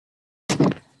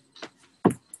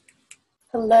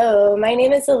Hello, my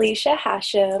name is Alicia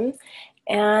Hashem,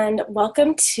 and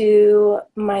welcome to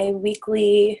my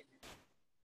weekly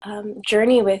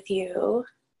journey with you.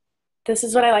 This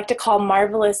is what I like to call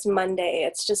Marvelous Monday.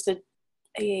 It's just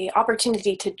a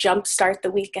opportunity to jumpstart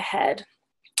the week ahead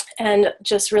and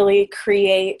just really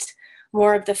create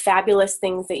more of the fabulous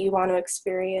things that you want to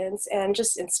experience and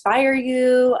just inspire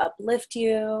you, uplift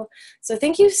you. So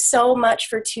thank you so much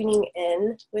for tuning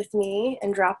in with me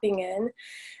and dropping in.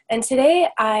 And today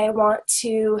I want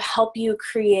to help you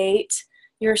create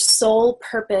your soul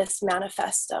purpose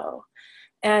manifesto.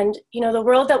 And, the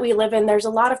world that we live in, there's a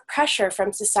lot of pressure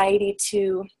from society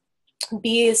to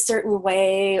be a certain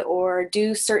way or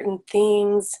do certain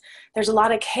things. There's a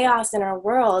lot of chaos in our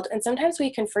world. And sometimes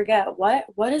we can forget,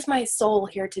 what is my soul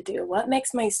here to do? What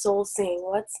makes my soul sing?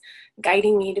 What's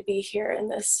guiding me to be here in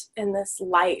this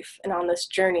life and on this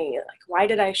journey? Like, why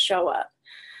did I show up?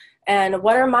 And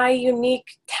what are my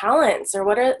unique talents, or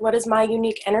what is my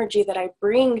unique energy that I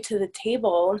bring to the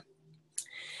table?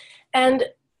 And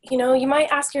you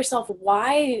might ask yourself,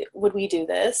 why would we do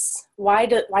this? Why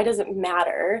does it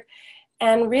matter?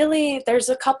 And really, there's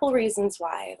a couple reasons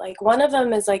why. Like, one of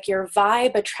them is like your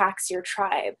vibe attracts your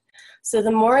tribe. So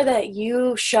the more that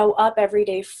you show up every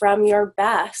day from your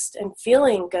best and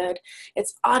feeling good,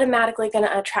 it's automatically going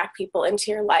to attract people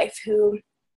into your life who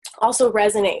also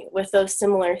resonate with those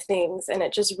similar things. And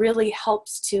it just really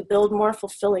helps to build more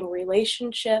fulfilling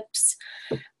relationships,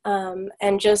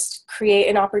 and just create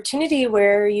an opportunity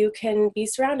where you can be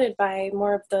surrounded by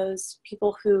more of those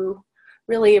people who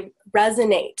really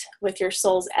resonate with your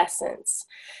soul's essence.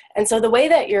 And so the way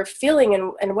that you're feeling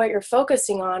and what you're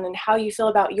focusing on and how you feel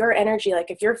about your energy,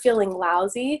 like if you're feeling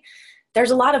lousy,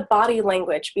 there's a lot of body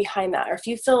language behind that. Or if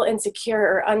you feel insecure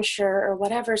or unsure or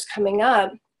whatever's coming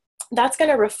up, that's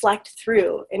going to reflect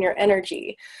through in your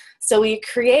energy. So we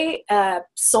create a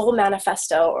soul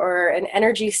manifesto or an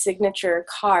energy signature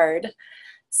card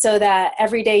so that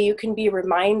every day you can be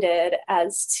reminded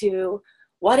as to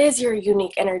what is your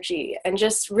unique energy, and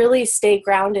just really stay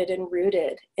grounded and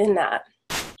rooted in that.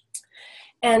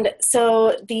 And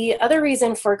so the other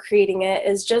reason for creating it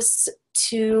is just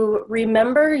to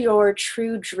remember your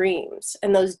true dreams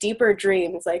and those deeper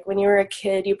dreams. Like when you were a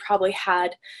kid, you probably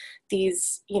had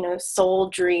these, soul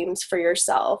dreams for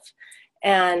yourself.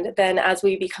 And then as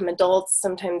we become adults,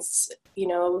 sometimes,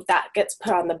 that gets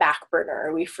put on the back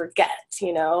burner. We forget,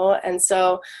 and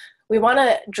so we want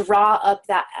to draw up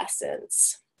that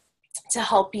essence to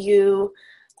help you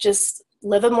just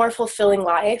live a more fulfilling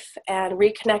life and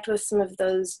reconnect with some of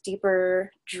those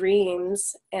deeper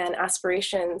dreams and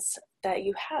aspirations that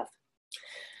you have.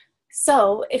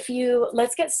 So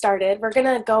let's get started. We're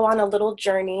going to go on a little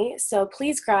journey. So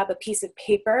please grab a piece of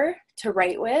paper to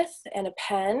write with and a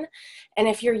pen. And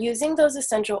if you're using those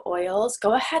essential oils,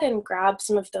 go ahead and grab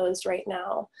some of those right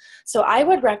now. So I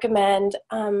would recommend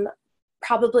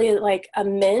probably like a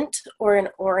mint or an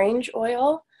orange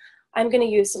oil. I'm going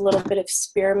to use a little bit of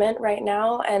spearmint right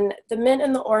now. And the mint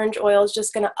and the orange oil is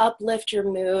just going to uplift your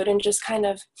mood and just kind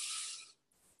of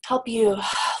help you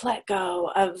let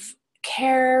go of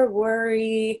care,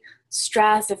 worry,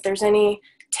 stress. If there's any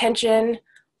tension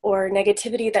or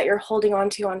negativity that you're holding on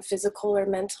to on physical or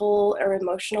mental or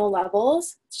emotional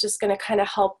levels, it's just going to kind of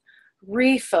help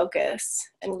refocus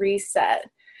and reset.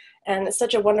 And it's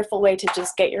such a wonderful way to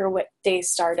just get your day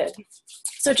started.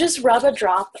 So just rub a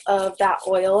drop of that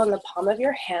oil in the palm of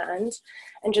your hand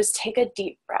and just take a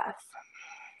deep breath.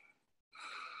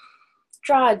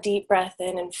 Draw a deep breath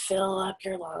in and fill up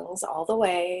your lungs all the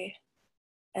way.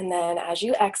 And then as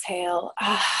you exhale,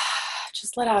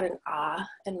 just let out an ah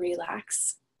and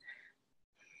relax.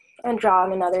 And draw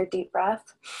in another deep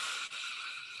breath.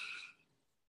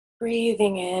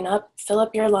 Breathing in, fill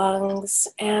up your lungs,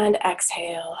 and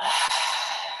exhale.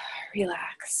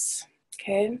 Relax.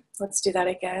 Okay, let's do that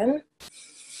again.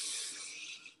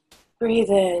 Breathe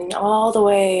in all the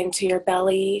way into your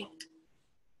belly.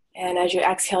 And as you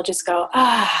exhale, just go,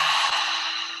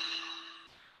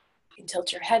 You can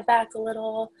tilt your head back a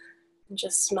little and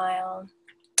just smile.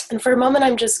 And for a moment,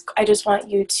 I just want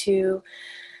you to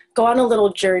go on a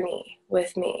little journey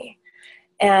with me.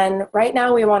 And right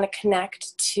now we want to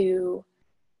connect to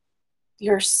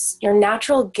your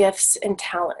natural gifts and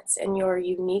talents and your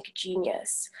unique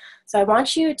genius. So I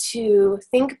want you to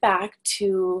think back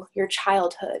to your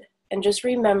childhood and just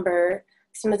remember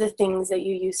some of the things that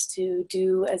you used to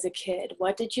do as a kid.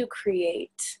 What did you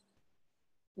create?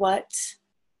 What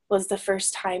was the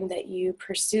first time that you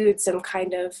pursued some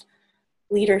kind of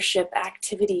leadership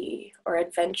activity or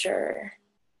adventure?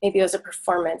 Maybe it was a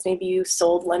performance. Maybe you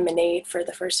sold lemonade for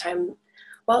the first time.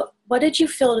 Well, what did you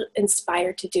feel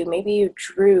inspired to do? Maybe you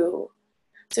drew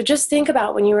So just think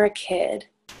about when you were a kid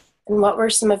and what were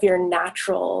some of your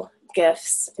natural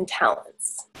gifts and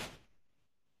talents.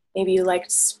 Maybe you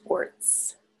liked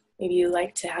sports. Maybe you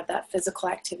liked to have that physical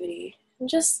activity. And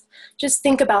just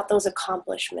think about those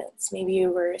accomplishments. Maybe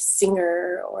you were a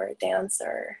singer or a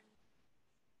dancer.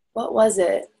 What was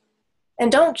it?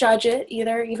 And don't judge it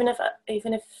either, even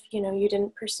if you know you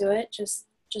didn't pursue it.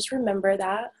 Just remember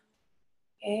that.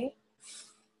 Okay?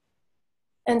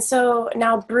 And so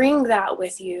now bring that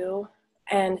with you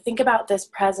and think about this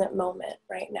present moment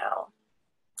right now.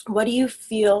 What do you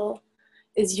feel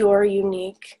is your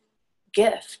unique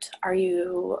gift? Are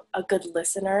you a good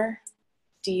listener?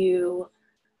 Do you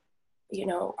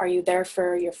know, are you there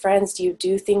for your friends? Do you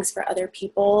do things for other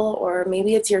people? Or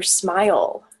maybe it's your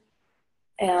smile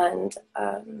and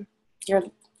your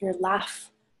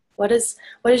laugh. What is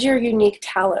your unique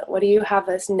talent? What do you have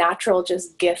this natural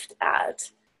just gift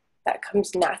at that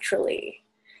comes naturally?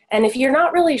 And if you're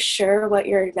not really sure what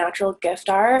your natural gift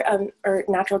or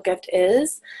natural gift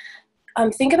is,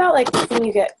 think about like when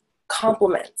you get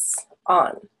compliments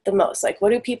on the most. Like, what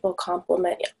do people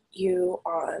compliment you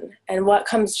on? And what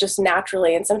comes just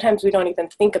naturally? And sometimes we don't even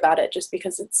think about it just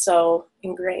because it's so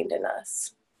ingrained in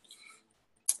us.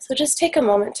 So just take a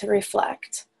moment to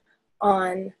reflect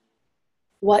on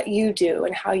what you do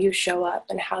and how you show up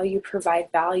and how you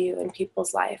provide value in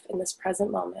people's life in this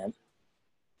present moment.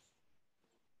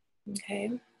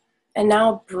 Okay. And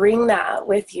now bring that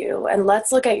with you and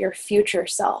let's look at your future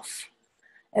self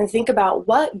and think about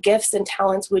what gifts and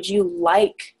talents would you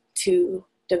like to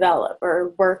develop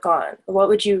or work on? Or what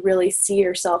would you really see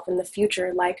yourself in the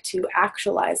future like to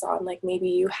actualize on? Like maybe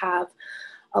you have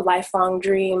a lifelong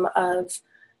dream of,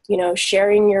 you know,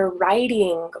 sharing your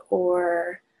writing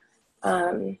or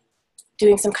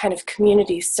doing some kind of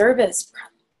community service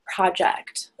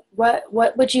project.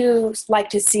 What would you like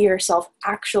to see yourself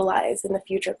actualize in the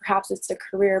future? Perhaps it's a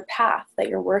career path that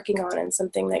you're working on and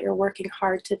something that you're working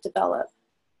hard to develop.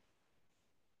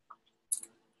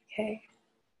 Okay.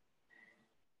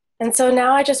 And so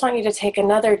now I just want you to take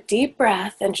another deep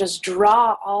breath and just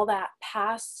draw all that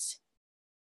past,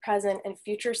 present, and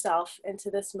future self into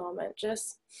this moment.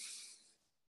 Just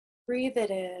breathe it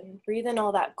in. Breathe in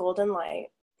all that golden light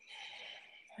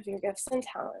of your gifts and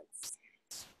talents.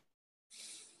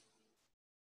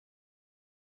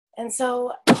 And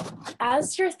so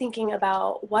as you're thinking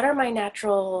about what are my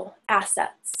natural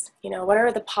assets, you know, what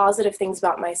are the positive things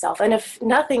about myself? And if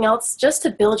nothing else, just to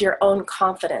build your own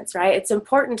confidence, right? It's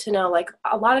important to know, like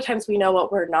a lot of times we know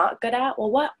what we're not good at.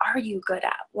 Well, what are you good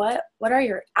at? What are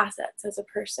your assets as a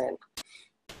person?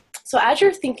 So as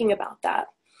you're thinking about that,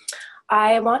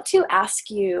 I want to ask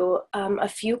you a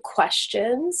few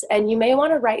questions, and you may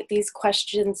want to write these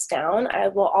questions down. I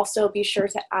will also be sure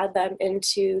to add them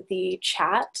into the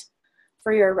chat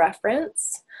for your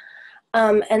reference.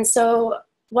 And so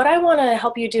what I want to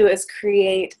help you do is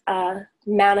create a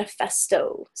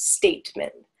manifesto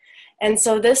statement. And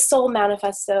so this soul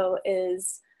manifesto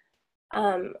is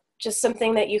just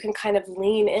something that you can kind of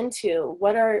lean into.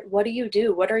 What do you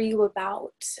do? What are you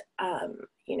about?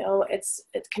 You know,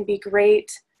 it can be great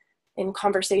in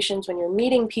conversations when you're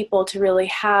meeting people to really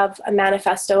have a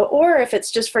manifesto, or if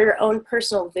it's just for your own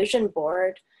personal vision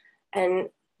board. And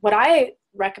what I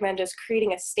recommend is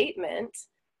creating a statement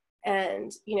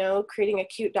and, you know, creating a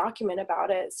cute document about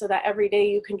it so that every day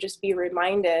you can just be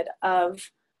reminded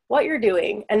of what you're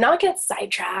doing and not get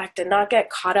sidetracked and not get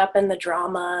caught up in the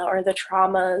drama or the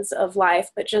traumas of life,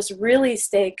 but just really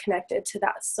stay connected to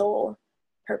that soul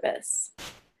purpose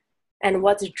and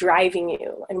what's driving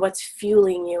you and what's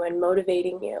fueling you and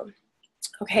motivating you.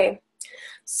 Okay,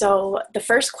 so the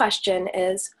first question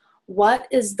is, what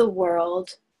is the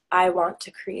world I want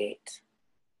to create?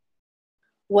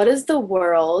 What is the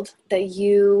world that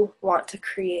you want to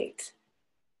create?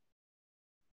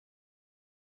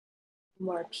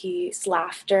 More peace,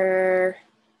 laughter,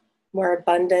 more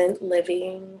abundant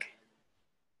living.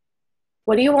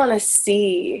 What do you want to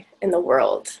see in the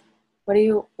world? What do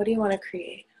you want to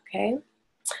create? Okay.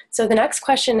 So the next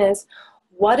question is,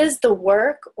 what is the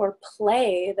work or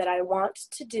play that I want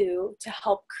to do to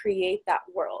help create that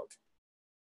world?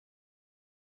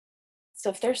 So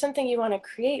if there's something you want to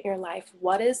create in your life,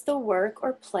 what is the work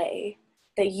or play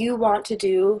that you want to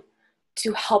do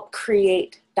to help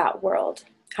create that world?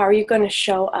 How are you going to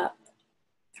show up?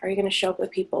 How are you going to show up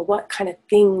with people? What kind of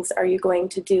things are you going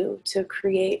to do to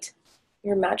create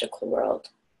your magical world?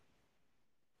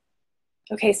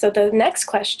 Okay, so the next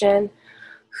question,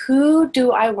 who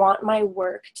do I want my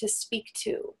work to speak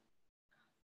to?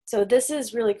 So this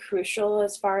is really crucial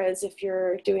as far as if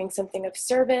you're doing something of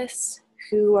service,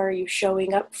 who are you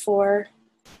showing up for?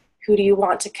 Who do you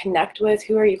want to connect with?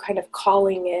 Who are you kind of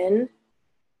calling in?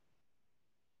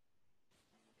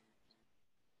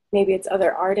 Maybe it's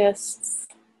other artists.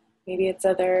 Maybe it's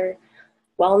other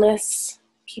wellness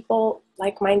people,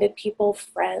 like-minded people,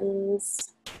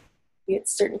 friends. Maybe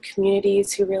it's certain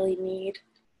communities who really need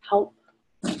help.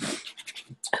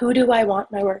 Who do I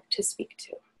want my work to speak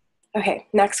to? Okay,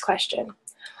 next question.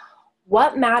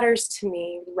 What matters to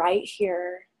me right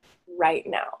here, right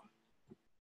now?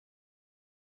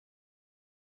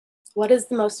 What is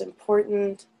the most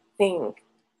important thing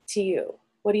to you?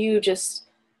 What do you just,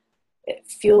 it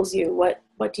fuels you? What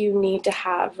do you need to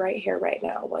have right here, right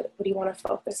now? What do you want to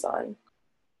focus on?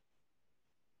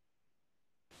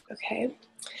 Okay.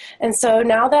 And so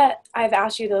now that I've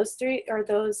asked you those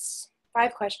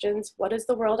 5 questions, what is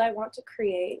the world I want to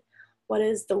create? What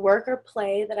is the work or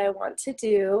play that I want to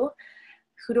do?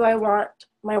 Who do I want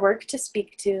my work to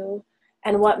speak to?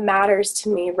 And what matters to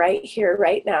me right here,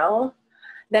 right now?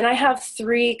 Then I have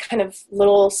 3 kind of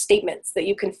little statements that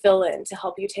you can fill in to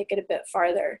help you take it a bit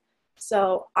farther.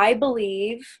 So I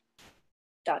believe, ...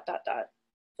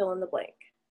 fill in the blank.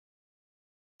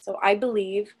 So I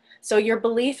believe, so your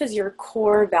belief is your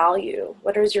core value.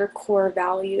 What is your core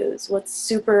values? What's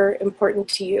super important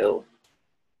to you?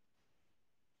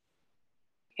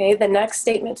 Okay, the next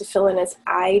statement to fill in is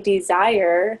I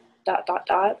desire ...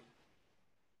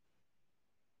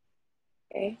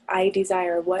 Okay, I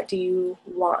desire. What do you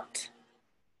want?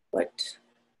 What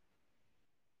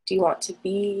do you want to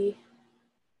be?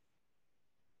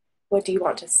 What do you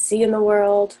want to see in the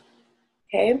world?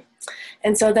 Okay,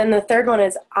 and so then the third one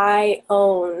is I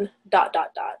own ...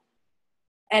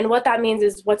 And what that means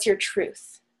is, what's your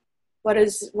truth? What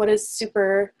is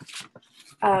super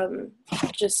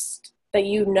just that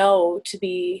you know to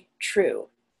be true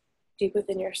deep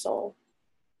within your soul?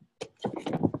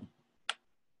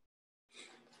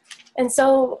 And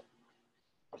so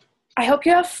I hope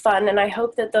you have fun, and I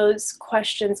hope that those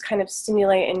questions kind of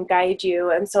stimulate and guide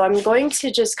you. And so I'm going to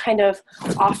just kind of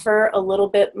offer a little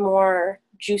bit more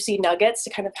juicy nuggets to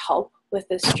kind of help with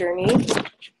this journey.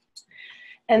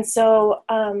 And so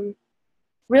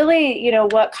really, you know,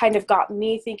 what kind of got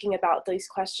me thinking about these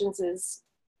questions is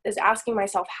asking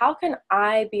myself, how can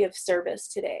I be of service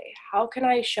today? How can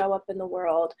I show up in the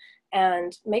world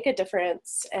and make a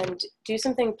difference and do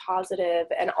something positive,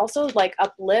 and also like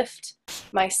uplift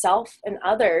myself and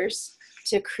others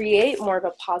to create more of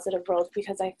a positive world,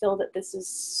 because I feel that this is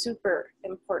super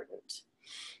important.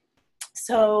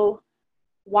 So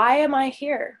why am I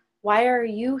here? Why are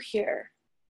you here?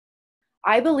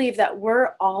 I believe that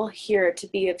we're all here to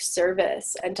be of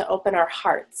service and to open our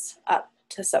hearts up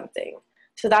to something.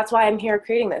 So that's why I'm here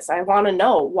creating this. I want to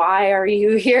know, why are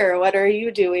you here? What are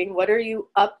you doing? What are you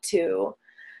up to?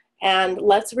 And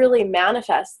let's really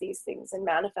manifest these things and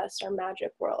manifest our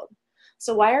magic world.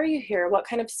 So why are you here? What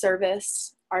kind of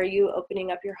service are you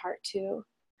opening up your heart to?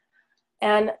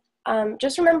 And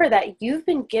just remember that you've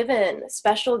been given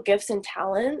special gifts and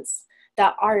talents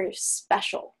that are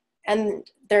special and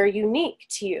they're unique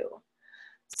to you.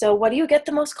 So what do you get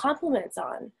the most compliments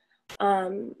on?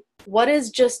 What is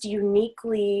just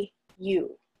uniquely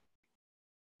you?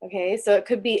 Okay, so it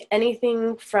could be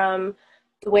anything from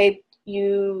the way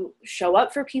you show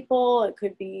up for people. It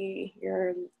could be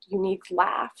your unique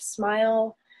laugh,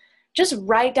 smile. Just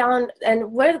write down,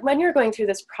 and when you're going through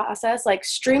this process, like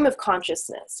stream of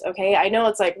consciousness, okay? I know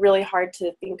it's like really hard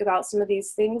to think about some of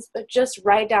these things, but just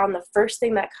write down the first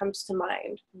thing that comes to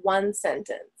mind, one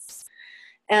sentence.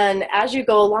 And as you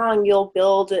go along, you'll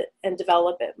build it and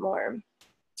develop it more.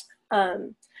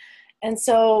 And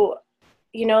so,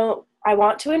 you know, I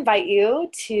want to invite you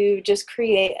to just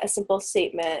create a simple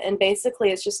statement. And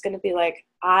basically it's just going to be like,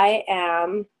 I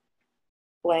am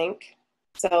blank.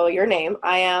 So your name,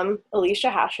 I am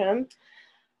Alicia Hashem.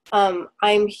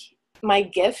 My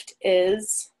gift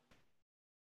is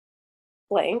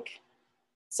blank.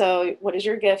 So what is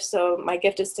your gift? So my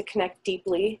gift is to connect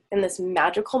deeply in this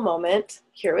magical moment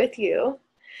here with you.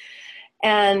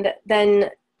 And then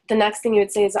the next thing you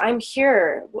would say is, I'm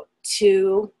here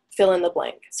to fill in the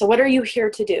blank. So what are you here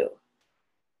to do?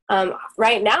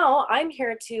 Right now, I'm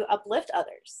here to uplift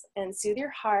others and soothe your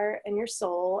heart and your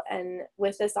soul, and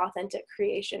with this authentic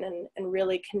creation and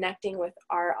really connecting with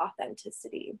our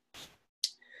authenticity.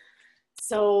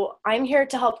 So I'm here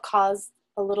to help cause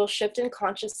a little shift in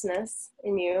consciousness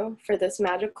in you for this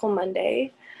magical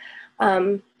Monday.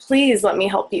 Please let me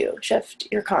help you shift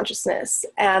your consciousness,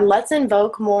 and let's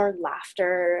invoke more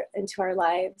laughter into our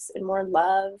lives and more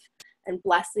love and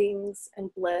blessings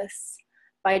and bliss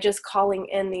by just calling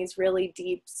in these really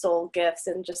deep soul gifts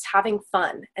and just having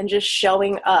fun and just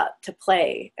showing up to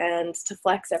play and to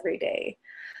flex every day.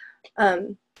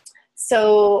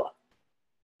 So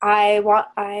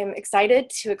I'm excited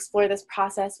to explore this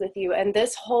process with you. And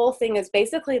this whole thing is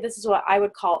basically, this is what I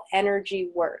would call energy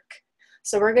work.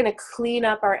 So we're going to clean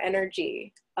up our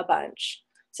energy a bunch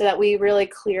so that we really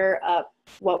clear up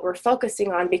what we're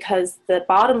focusing on, because the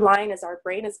bottom line is our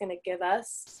brain is going to give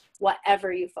us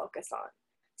whatever you focus on.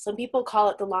 Some people call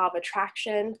it the law of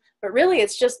attraction, but really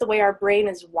it's just the way our brain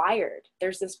is wired.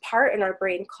 There's this part in our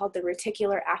brain called the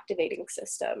reticular activating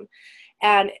system.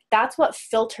 And that's what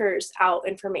filters out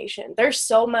information. There's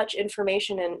so much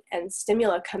information and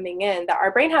stimuli coming in that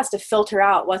our brain has to filter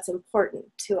out what's important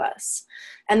to us.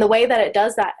 And the way that it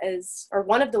does that is, or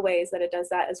one of the ways that it does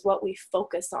that is what we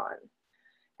focus on.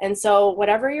 And so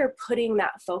whatever you're putting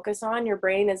that focus on, your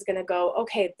brain is going to go,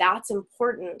 okay, that's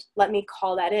important. Let me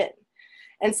call that in.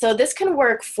 And so this can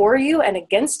work for you and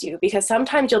against you, because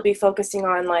sometimes you'll be focusing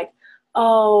on like,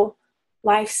 oh,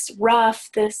 life's rough,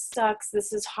 this sucks,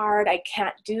 this is hard, I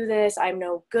can't do this, I'm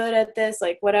no good at this,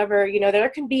 like whatever, there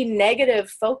can be negative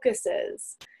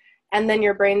focuses. And then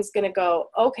your brain's going to go,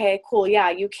 okay, cool, yeah,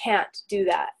 you can't do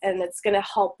that. And it's going to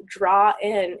help draw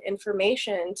in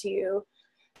information to you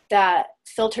that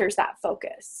filters that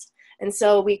focus. And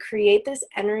so we create this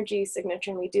energy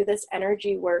signature and we do this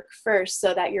energy work first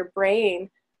so that your brain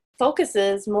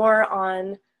focuses more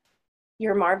on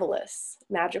your marvelous,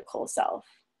 magical self.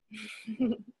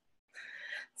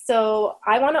 So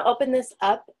I want to open this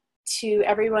up to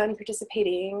everyone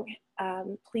participating.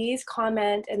 Please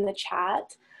comment in the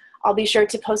chat. I'll be sure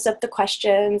to post up the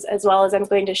questions, as well as I'm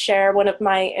going to share one of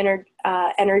my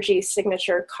energy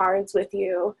signature cards with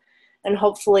you. And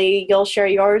hopefully you'll share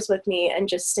yours with me and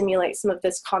just stimulate some of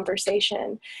this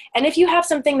conversation. And if you have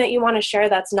something that you want to share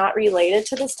that's not related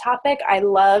to this topic, I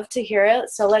love to hear it.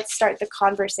 So let's start the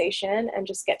conversation and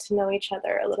just get to know each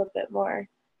other a little bit more.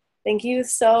 Thank you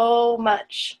so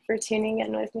much for tuning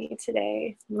in with me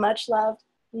today. Much love.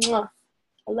 Mwah.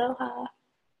 Aloha.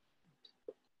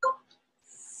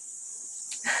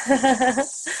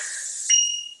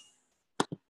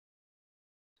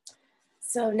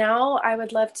 So now I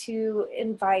would love to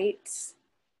invite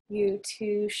you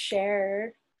to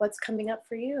share what's coming up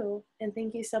for you. And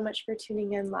thank you so much for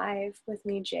tuning in live with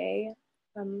me, Jay.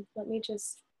 Let me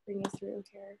just bring you through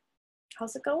here.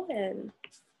 How's it going?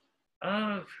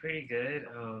 Oh, pretty good.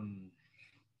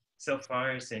 So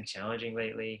far it's been challenging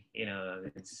lately.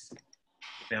 It's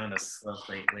been on a slope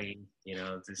lately.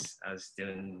 I was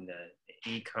doing the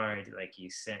e-card like you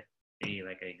sent me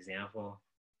like an example.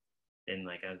 Then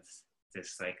like I was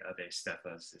just like other stuff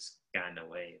I was just gotten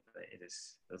away, but it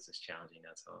was just challenging,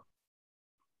 that's all.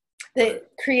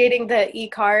 Creating the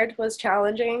e-card was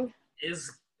challenging?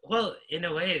 Well, in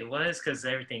a way it was, because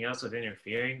everything else was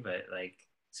interfering, but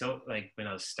when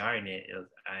I was starting it,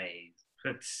 I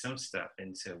put some stuff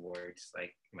into words,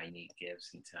 like my unique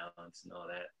gifts and talents and all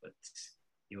that, but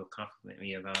you will compliment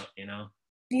me about,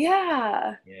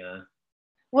 Yeah. Yeah.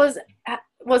 Was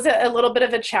it a little bit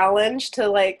of a challenge to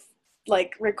like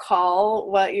recall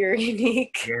what your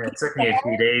unique? Yeah, it took me a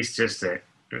few days just to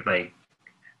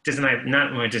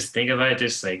not want to just think about it,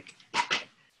 just like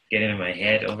get it in my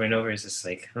head over and over. It's just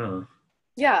like, huh.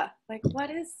 Yeah, like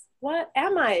what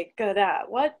am I good at?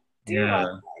 What do I Yeah.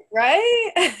 like,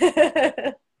 right?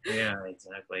 Yeah,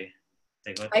 exactly.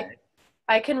 Like what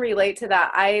I can relate to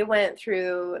that. I went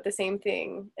through the same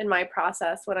thing in my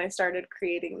process when I started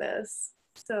creating this.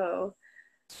 So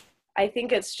I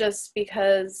think it's just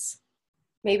because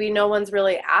maybe no one's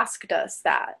really asked us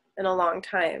that in a long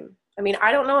time. I mean,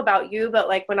 I don't know about you, but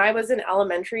like when I was in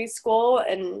elementary school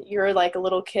and you're like a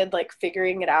little kid, like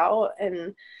figuring it out,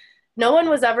 and no one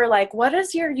was ever like, what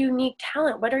is your unique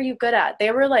talent? What are you good at?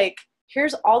 They were like,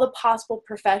 here's all the possible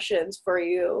professions for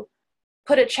you.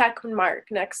 Put a check mark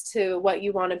next to what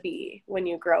you want to be when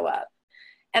you grow up.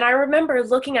 And I remember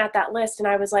looking at that list and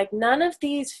I was like, none of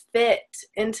these fit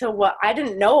into what I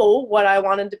didn't know what I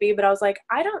wanted to be, but I was like,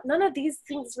 none of these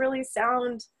things really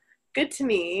sound good to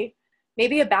me.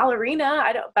 Maybe a ballerina,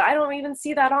 but I don't even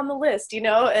see that on the list,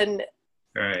 and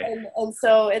right. And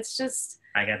so it's just,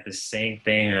 I got the same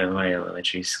thing at my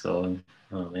elementary school.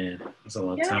 Oh man, it was a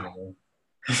long time ago.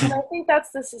 And I think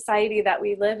that's the society that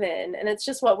we live in, and it's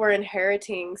just what we're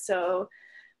inheriting. So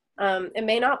it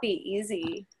may not be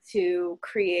easy to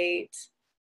create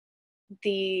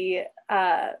the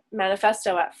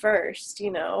manifesto at first,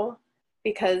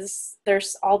 because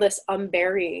there's all this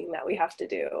unburying that we have to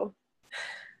do.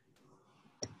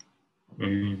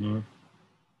 Mm-hmm.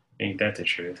 Ain't that the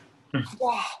truth?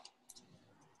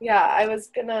 Yeah,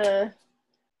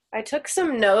 I took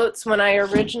some notes when I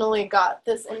originally got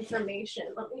this information.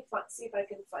 Let me see if I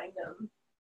can find them.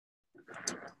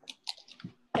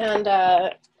 And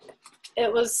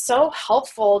it was so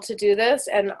helpful to do this.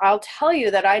 And I'll tell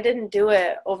you that I didn't do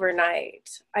it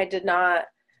overnight. I did not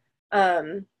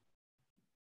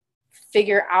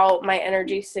figure out my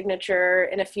energy signature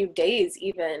in a few days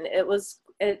even.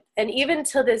 And even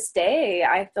to this day,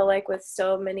 I feel like with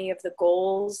so many of the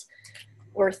goals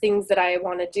or things that I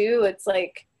want to do, it's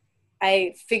like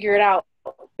I figure it out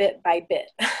bit by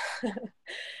bit.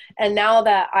 And now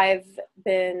that I've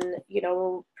been,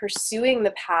 pursuing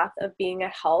the path of being a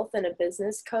health and a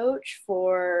business coach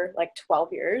for like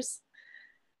 12 years,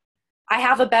 I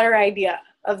have a better idea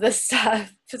of this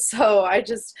stuff. So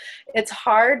it's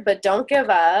hard, but don't give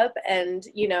up, and,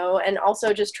 and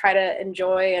also just try to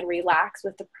enjoy and relax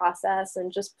with the process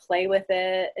and just play with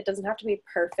it. It doesn't have to be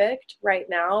perfect right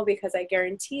now, because I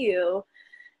guarantee you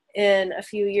in a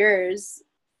few years,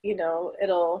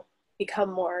 it'll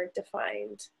become more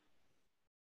defined.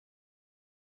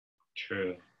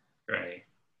 True. Right.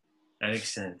 That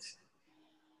makes sense.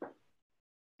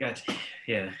 Gotcha.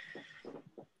 Yeah.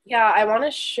 Yeah, I want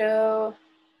to show,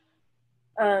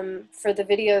 for the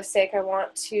video's sake, I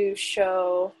want to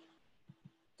show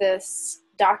this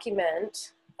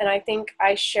document. And I think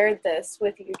I shared this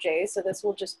with you, Jay, so this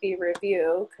will just be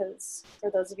review, because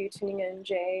for those of you tuning in,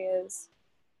 Jay is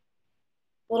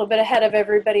a little bit ahead of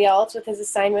everybody else with his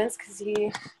assignments, because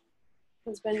he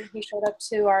showed up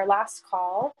to our last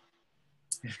call.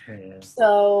 Yeah.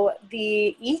 So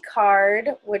the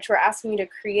e-card, which we're asking you to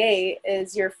create,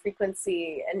 is your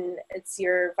frequency and it's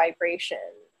your vibration.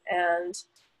 And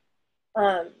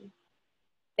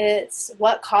it's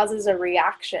what causes a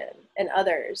reaction in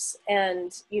others.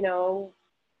 And,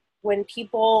 when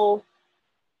people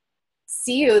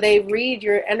see you, they read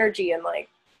your energy in like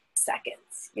seconds.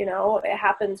 It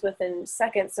happens within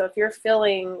seconds. So if you're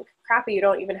feeling crappy, you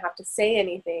don't even have to say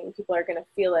anything. People are going to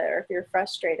feel it. Or if you're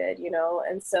frustrated,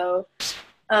 and so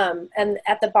and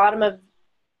at the bottom of,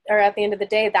 or at the end of the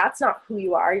day, that's not who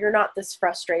you are. You're not this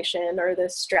frustration or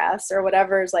this stress or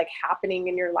whatever is like happening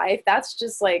in your life. That's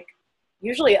just like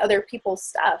usually other people's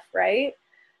stuff, right?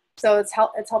 So it's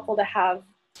helpful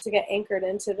to get anchored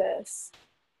into this.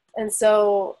 And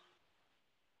so,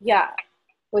 yeah,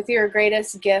 with your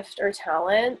greatest gift or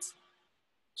talent,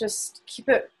 just keep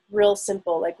it real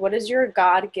simple. Like, what is your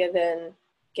God-given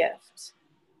gift?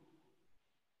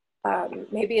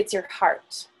 Maybe it's your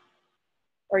heart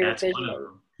or your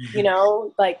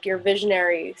vision, like your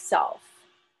visionary self.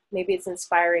 Maybe it's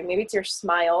inspiring. Maybe it's your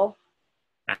smile.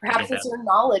 Perhaps it's your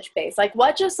knowledge base. Like,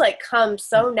 what just like comes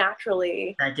so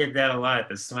naturally. I get that a lot,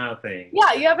 the smile thing.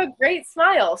 Yeah, you have a great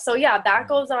smile. So yeah, that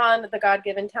goes on the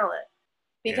God-given talent.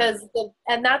 Because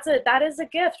that is a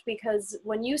gift, because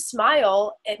when you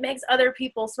smile, it makes other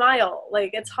people smile.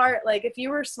 Like, it's hard. Like, if you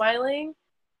were smiling,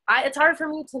 it's hard for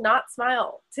me to not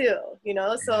smile too,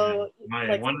 so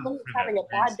like someone having a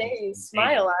bad day, you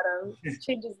smile at them, it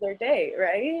changes their day,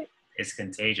 right? It's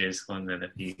contagious when the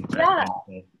people. Yeah.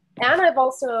 And I've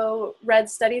also read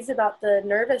studies about the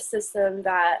nervous system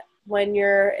that when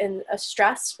you're in a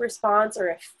stress response or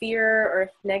a fear or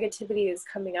if negativity is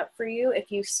coming up for you,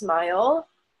 if you smile,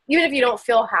 even if you don't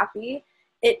feel happy,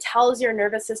 it tells your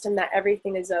nervous system that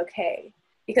everything is okay.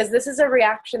 Because this is a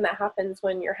reaction that happens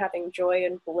when you're having joy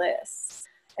and bliss.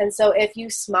 And so if you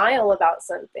smile about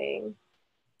something,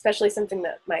 especially something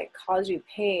that might cause you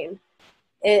pain,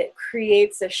 it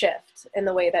creates a shift in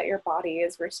the way that your body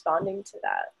is responding to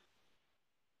that.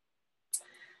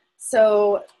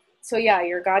 So yeah,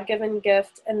 your God-given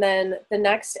gift. And then the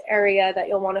next area that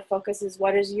you'll want to focus is,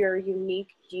 what is your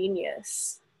unique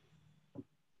genius?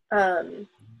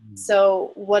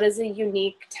 So what is a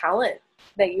unique talent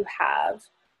that you have?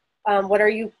 What are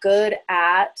you good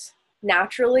at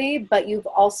naturally, but you've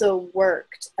also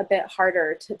worked a bit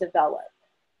harder to develop?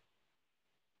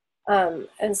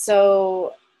 And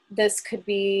so this could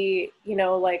be,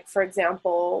 like, for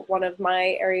example, one of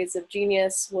my areas of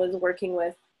genius was working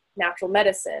with natural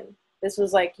medicine. This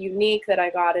was like unique that I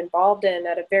got involved in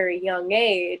at a very young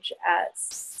age, at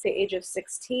the age of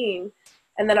 16.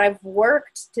 And then I've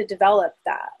worked to develop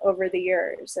that over the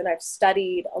years, and I've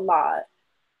studied a lot.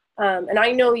 And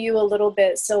I know you a little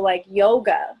bit, so like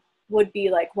yoga would be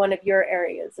like one of your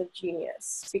areas of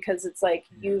genius, because it's like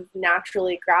you've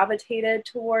naturally gravitated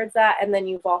towards that, and then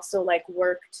you've also like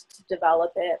worked to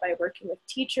develop it by working with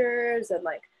teachers and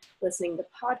like listening to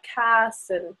podcasts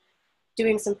and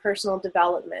doing some personal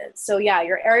development. So yeah,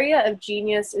 your area of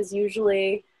genius is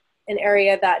usually an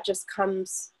area that just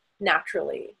comes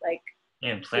naturally, like.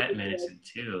 And plant medicine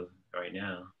too, right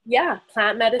now. Yeah,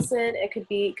 plant medicine. It could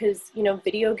be because,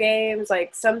 video games,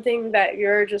 like something that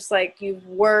you're just like, you've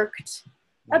worked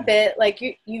a bit, like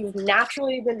you've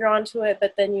naturally been drawn to it,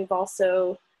 but then you've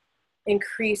also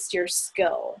increased your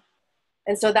skill.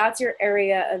 And so that's your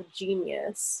area of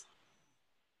genius.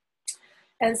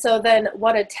 And so then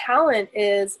what a talent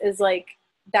is like,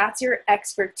 that's your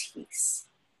expertise.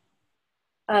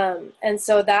 And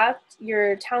so that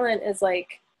your talent is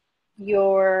like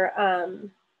your,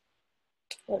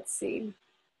 let's see,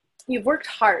 you've worked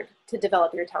hard to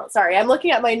develop your talent. Sorry, I'm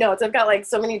looking at my notes. I've got like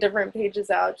so many different pages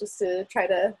out just to try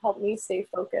to help me stay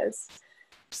focused.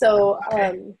 So,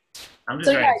 I'm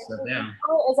just writing stuff down.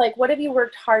 It's like, what have you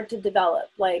worked hard to develop?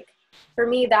 Like, for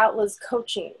me, that was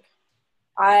coaching.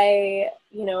 I,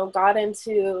 got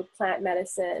into plant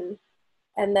medicine,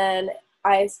 and then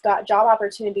I got job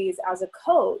opportunities as a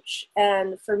coach.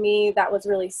 And for me, that was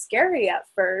really scary at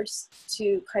first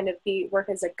to kind of work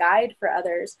as a guide for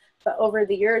others. But over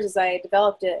the years, as I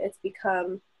developed it, it's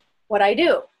become what I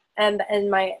do and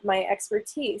my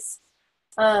expertise.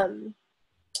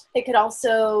 It could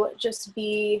also just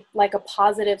be like a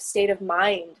positive state of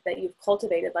mind that you've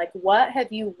cultivated. Like, what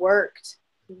have you worked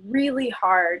really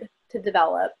hard to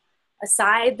develop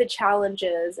aside the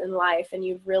challenges in life, and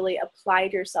you've really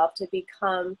applied yourself to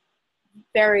become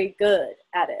very good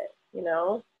at it,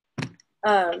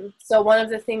 So one of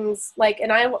the things, like,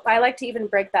 and I like to even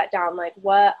break that down. Like,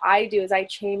 what I do is I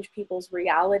change people's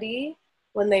reality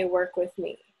when they work with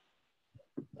me.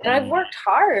 And I've worked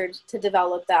hard to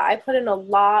develop that. I put in a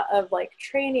lot of like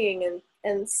training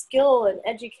and skill and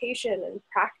education and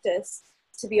practice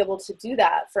to be able to do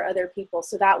that for other people.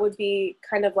 So that would be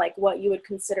kind of like what you would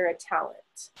consider a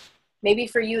talent. Maybe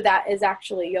for you, that is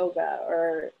actually yoga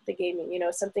or the gaming,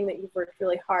 something that you've worked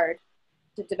really hard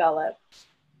to develop.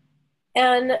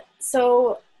 And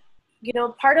so,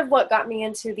 part of what got me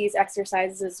into these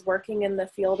exercises is working in the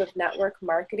field of network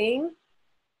marketing.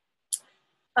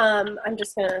 I'm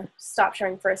just going to stop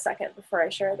sharing for a second before I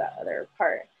share that other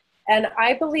part. And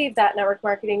I believe that network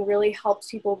marketing really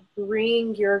helps people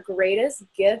bring your greatest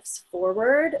gifts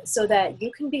forward so that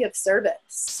you can be of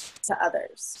service to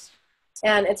others.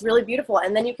 And it's really beautiful.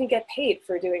 And then you can get paid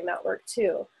for doing that work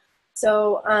too.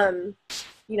 So,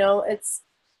 it's,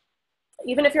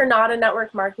 even if you're not in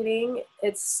network marketing,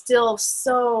 it's still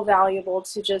so valuable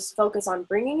to just focus on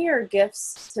bringing your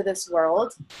gifts to this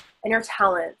world and your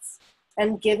talents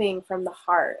and giving from the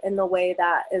heart in the way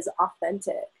that is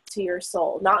authentic to your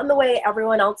soul, not in the way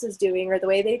everyone else is doing or the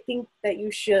way they think that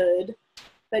you should,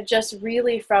 but just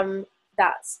really from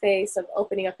that space of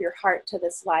opening up your heart to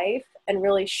this life and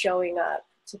really showing up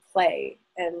to play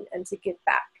and to give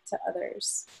back to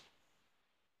others.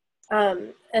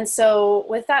 And so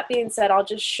with that being said, I'll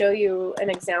just show you an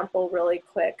example really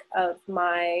quick of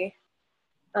my,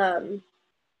 so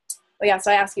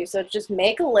I ask you, so just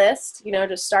make a list,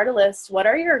 just start a list. What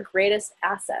are your greatest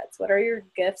assets? What are your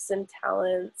gifts and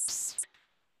talents?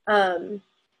 And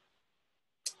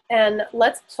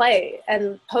let's play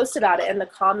and post about it in the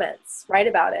comments, write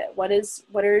about it. What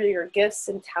are your gifts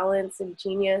and talents and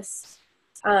genius?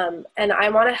 And I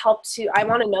want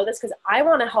to know this because I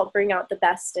want to help bring out the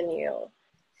best in you.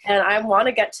 And I want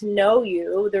to get to know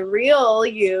you, the real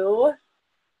you.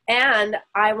 And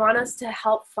I want us to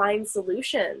help find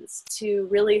solutions to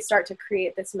really start to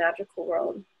create this magical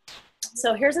world.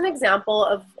 So here's an example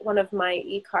of one of my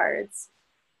e-cards.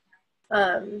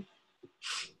 And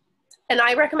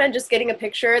I recommend just getting a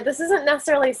picture. This isn't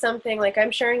necessarily something like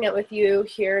I'm sharing it with you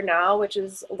here now, which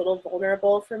is a little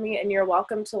vulnerable for me, and you're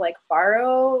welcome to like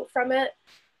borrow from it.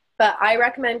 But I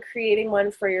recommend creating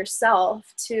one for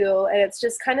yourself too. And it's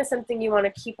just kind of something you want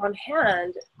to keep on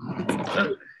hand.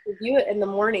 Review it in the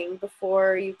morning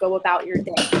before you go about your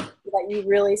day so that you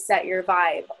really set your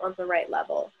vibe on the right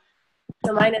level.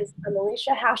 So mine is, I'm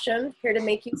Alicia Hashem, here to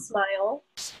make you smile.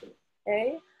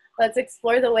 Okay. Let's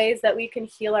explore the ways that we can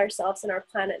heal ourselves and our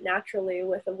planet naturally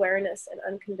with awareness and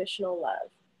unconditional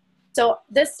love. So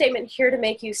this statement, here to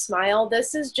make you smile,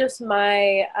 this is just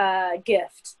my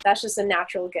gift. That's just a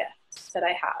natural gift that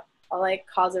I have. I'll like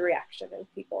cause a reaction in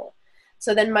people.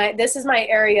 So then this is my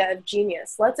area of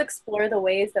genius. Let's explore the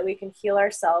ways that we can heal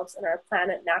ourselves and our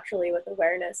planet naturally with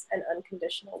awareness and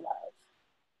unconditional love.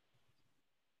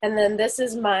 And then this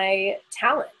is my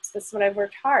talent. This is what I've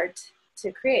worked hard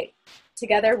to create.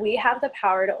 Together, we have the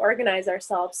power to organize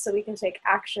ourselves so we can take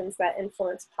actions that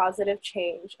influence positive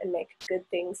change and make good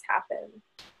things happen.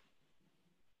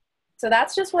 So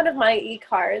that's just one of my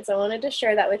e-cards. I wanted to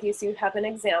share that with you so you have an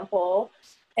example.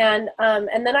 And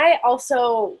then I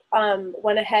also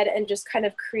went ahead and just kind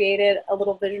of created a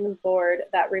little vision board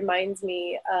that reminds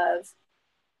me of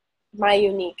my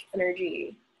unique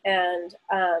energy and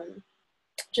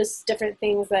just different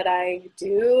things that I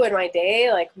do in my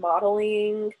day, like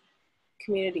modeling,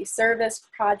 community service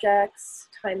projects,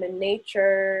 time in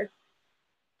nature,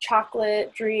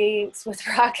 chocolate drinks with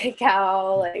raw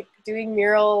cacao, like doing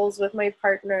murals with my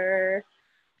partner.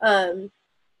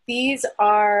 These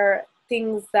are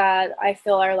things that I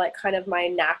feel are like kind of my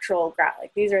natural,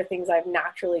 like these are things I've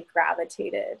naturally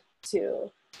gravitated to.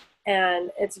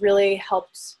 And it's really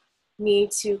helped me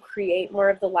to create more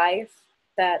of the life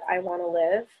that I want to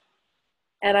live.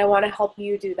 And I want to help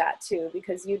you do that too,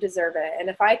 because you deserve it. And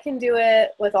if I can do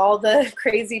it with all the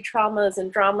crazy traumas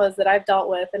and dramas that I've dealt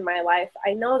with in my life,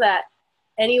 I know that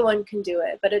anyone can do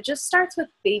it, but it just starts with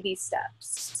baby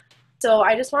steps. So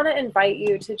I just want to invite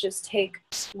you to just take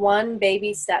one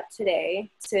baby step today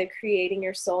to creating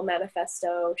your soul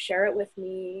manifesto, share it with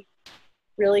me,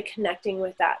 really connecting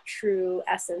with that true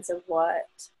essence of what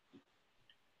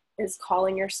is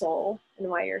calling your soul and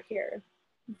why you're here.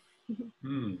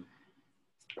 Hmm.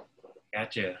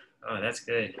 Gotcha. Oh, that's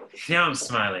good. Now I'm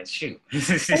smiling. Shoot.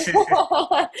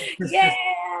 Yeah,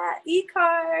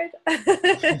 e-card.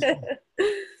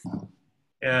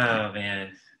 Oh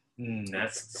man,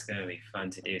 that's gonna be fun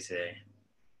to do today.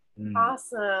 Mm.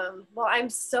 Awesome. Well, I'm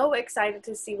so excited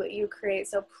to see what you create.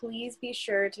 So please be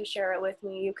sure to share it with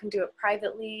me. You can do it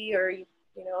privately, or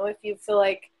if you feel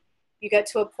like you get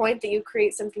to a point that you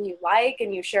create something you like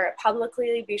and you share it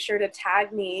publicly, be sure to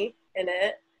tag me in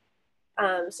it,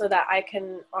 so that I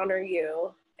can honor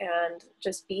you and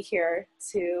just be here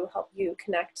to help you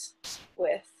connect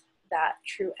with that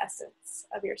true essence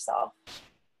of yourself.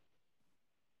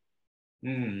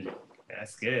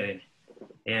 That's good.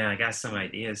 Yeah, I got some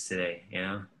ideas today.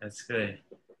 That's good.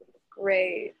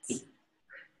 Great.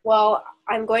 Well,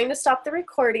 I'm going to stop the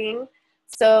recording.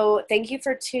 So thank you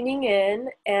for tuning in,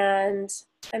 and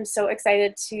I'm so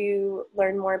excited to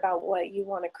learn more about what you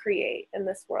want to create in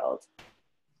this world.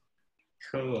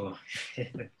 Cool.